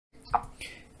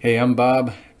Hey, I'm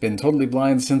Bob. Been totally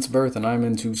blind since birth and I'm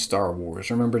into Star Wars.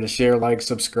 Remember to share, like,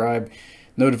 subscribe,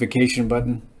 notification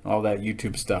button, all that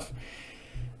YouTube stuff.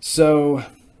 So,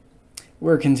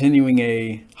 we're continuing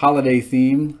a holiday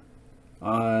theme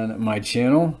on my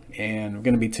channel, and we're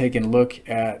going to be taking a look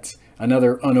at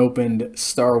another unopened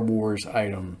Star Wars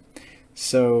item.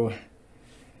 So,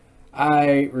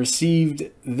 I received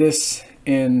this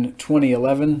in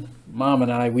 2011. Mom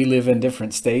and I, we live in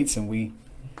different states, and we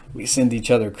send each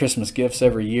other Christmas gifts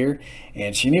every year,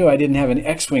 and she knew I didn't have an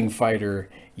X-Wing fighter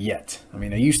yet. I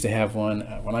mean, I used to have one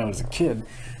when I was a kid,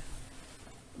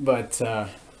 but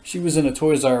she was in a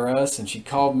Toys R Us, and she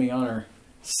called me on her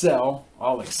cell,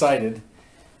 all excited.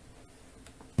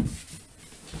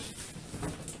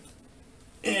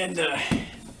 And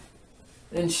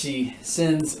then she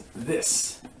sends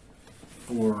this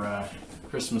for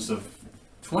Christmas of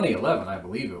 2011, I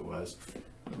believe it was.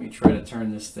 Let me try to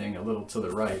turn this thing a little to the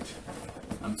right.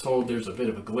 I'm told there's a bit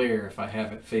of a glare if I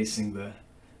have it facing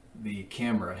the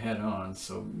camera head on,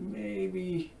 so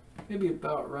maybe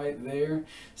about right there.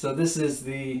 So this is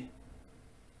the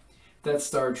Death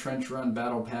Star Trench Run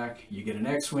Battle Pack. You get an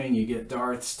X-Wing, you get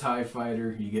Darth's TIE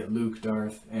Fighter, you get Luke,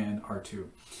 Darth, and R2.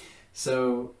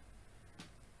 So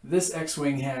this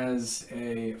X-Wing has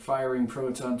a firing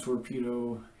proton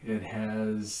torpedo. It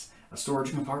has a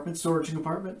storage compartment,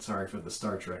 sorry for the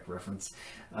Star Trek reference,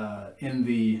 in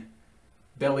the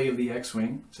belly of the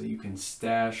X-Wing, so you can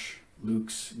stash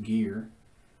Luke's gear,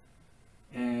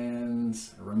 and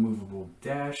a removable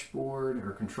dashboard,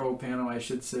 or control panel I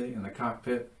should say, in the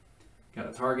cockpit. Got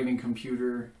a targeting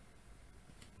computer,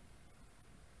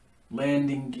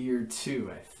 landing gear too,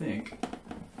 I think,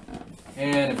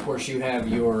 and of course you have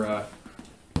your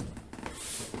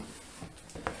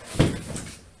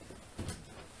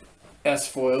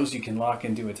S-foils you can lock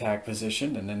into attack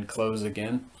position and then close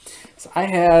again. So I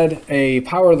had a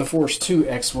Power of the Force 2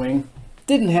 X-Wing.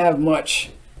 Didn't have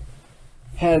much.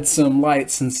 Had some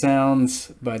lights and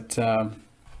sounds, but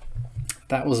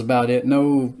that was about it.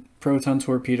 No proton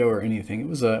torpedo or anything. It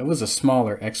was a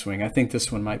smaller X-Wing. I think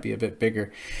this one might be a bit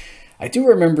bigger. I do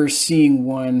remember seeing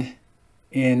one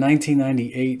in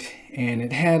 1998, and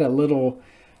it had a little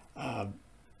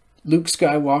Luke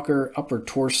Skywalker upper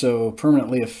torso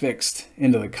permanently affixed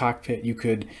into the cockpit. You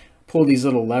could pull these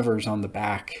little levers on the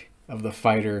back of the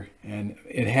fighter, and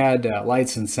it had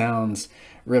lights and sounds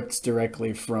ripped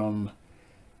directly from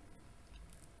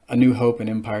A New Hope and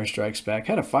Empire Strikes Back.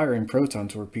 Had a firing proton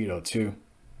torpedo too.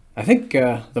 I think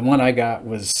the one I got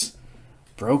was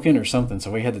broken or something,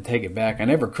 so we had to take it back. I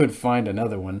never could find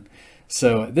another one.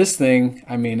 So this thing,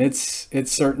 I mean, it's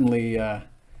certainly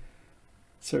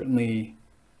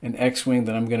an X-Wing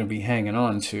that I'm going to be hanging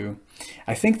on to.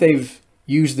 I think they've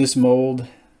used this mold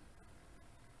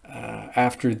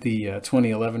after the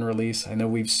 2011 release. I know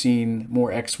we've seen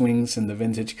more X-Wings in the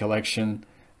vintage collection.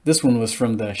 This one was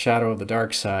from the Shadow of the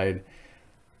Dark Side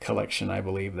collection, I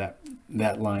believe,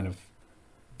 that line of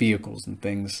vehicles and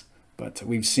things. But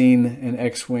we've seen an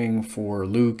X-Wing for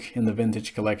Luke in the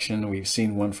vintage collection. We've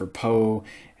seen one for Poe,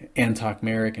 Antok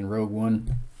Merrick, and Rogue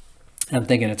One. I'm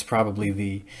thinking it's probably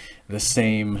the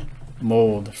same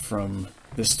mold from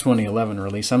this 2011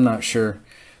 release. I'm not sure.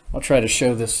 I'll try to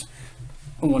show this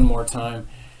one more time.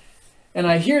 And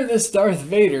I hear this Darth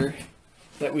Vader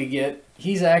that we get,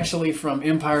 he's actually from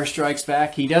Empire Strikes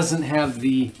Back. He doesn't have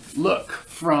the look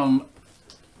from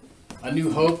A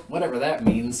New Hope, whatever that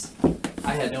means.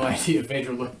 I had no idea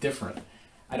Vader looked different.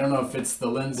 I don't know if it's the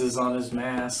lenses on his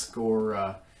mask,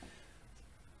 or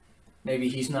maybe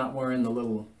he's not wearing the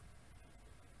little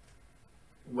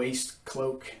waist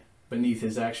cloak beneath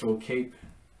his actual cape.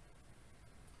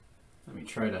 Let me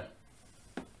try to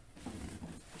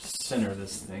center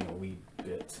this thing a wee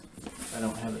bit. I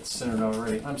don't have it centered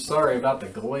already. I'm sorry about the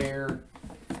glare.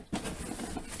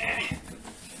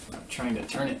 I'm trying to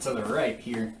turn it to the right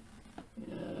here.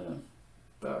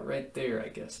 About right there, I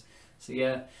guess. So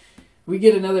yeah, we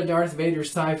get another Darth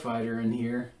Vader's TIE Fighter in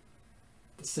here.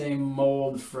 The same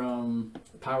mold from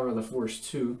Power of the Force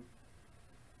 2.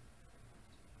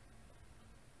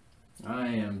 I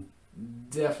am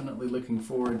definitely looking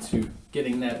forward to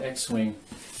getting that X-Wing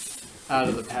out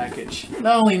of the package.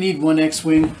 I only need one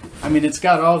X-Wing. I mean, it's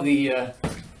got all the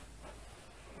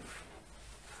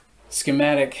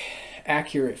schematic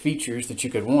accurate features that you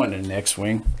could want in an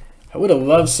X-Wing. I would have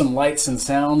loved some lights and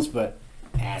sounds, but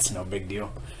it's no big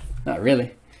deal. Not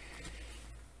really.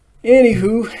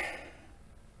 Anywho,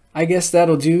 I guess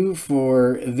that'll do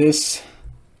for this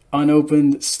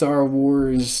unopened Star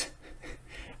Wars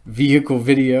vehicle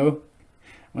video.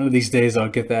 One of these days I'll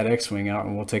get that X-Wing out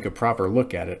and we'll take a proper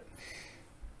look at it.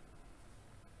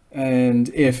 And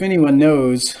if anyone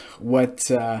knows what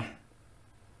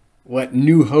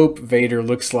New Hope Vader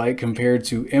looks like compared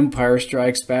to Empire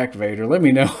Strikes Back Vader, let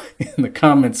me know in the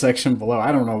comment section below.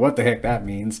 I don't know what the heck that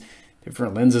means.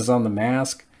 Different lenses on the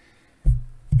mask.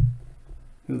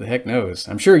 Who the heck knows?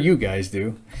 I'm sure you guys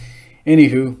do.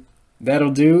 Anywho,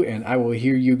 that'll do, and I will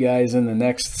hear you guys in the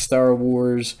next Star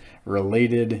Wars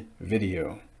related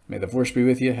video. May the Force be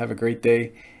with you. Have a great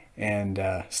day, and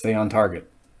stay on target.